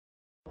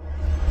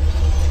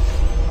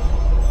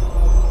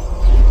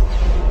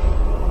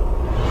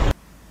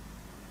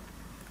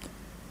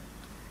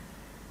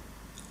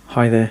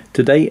Hi there,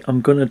 today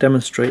I'm going to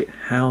demonstrate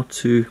how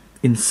to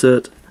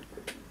insert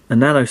a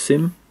nano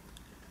SIM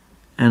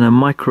and a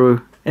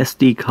micro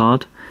SD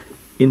card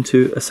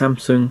into a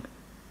Samsung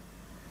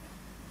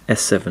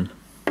S7.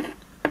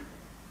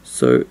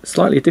 So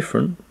slightly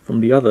different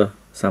from the other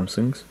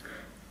Samsungs.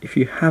 If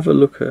you have a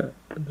look at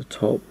the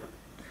top,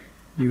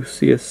 you'll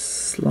see a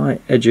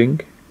slight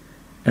edging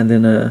and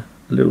then a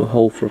little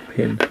hole for a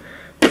pin.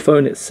 The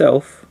phone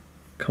itself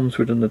comes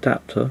with an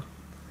adapter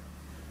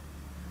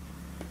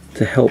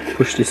to help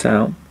push this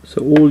out.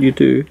 So all you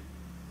do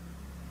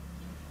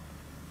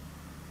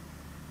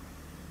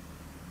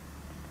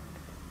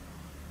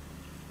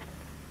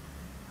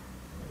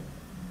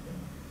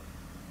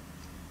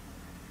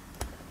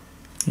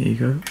there you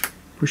go,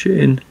 push it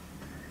in,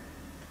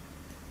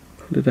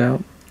 pull it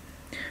out.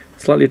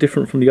 Slightly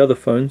different from the other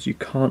phones, you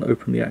can't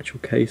open the actual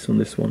case on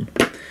this one.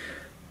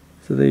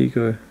 So there you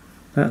go,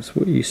 that's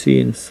what you see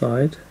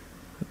inside.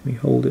 Let me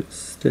hold it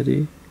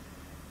steady.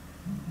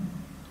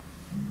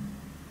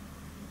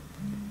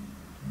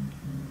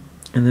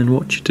 And then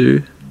what you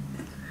do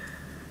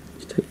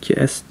is take your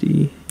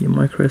SD, your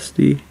micro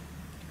SD,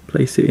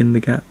 place it in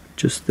the gap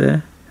just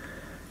there,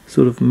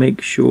 sort of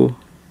make sure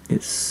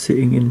it's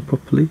sitting in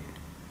properly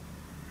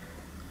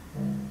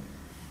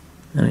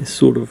and it's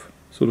sort of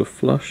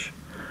flush.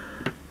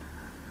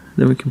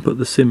 Then we can put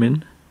the SIM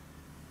in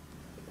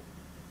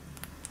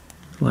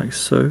like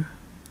so,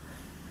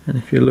 and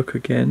if you look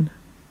again,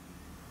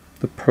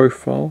 the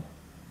profile,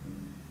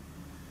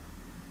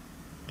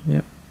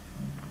 yep,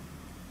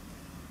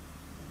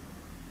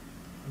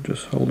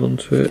 just hold on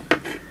to it,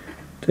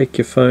 take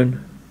your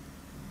phone,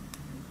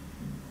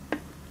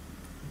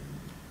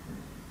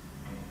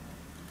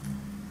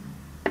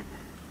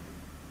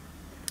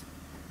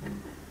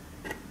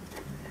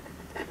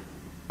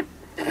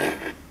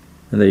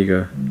 and there you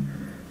go.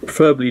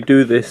 Preferably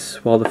do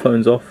this while the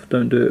phone's off,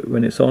 don't do it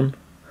when it's on,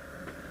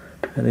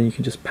 and then you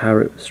can just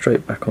power it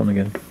straight back on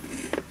again.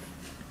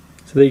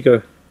 So there you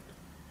go.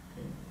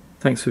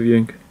 Thanks for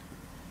viewing.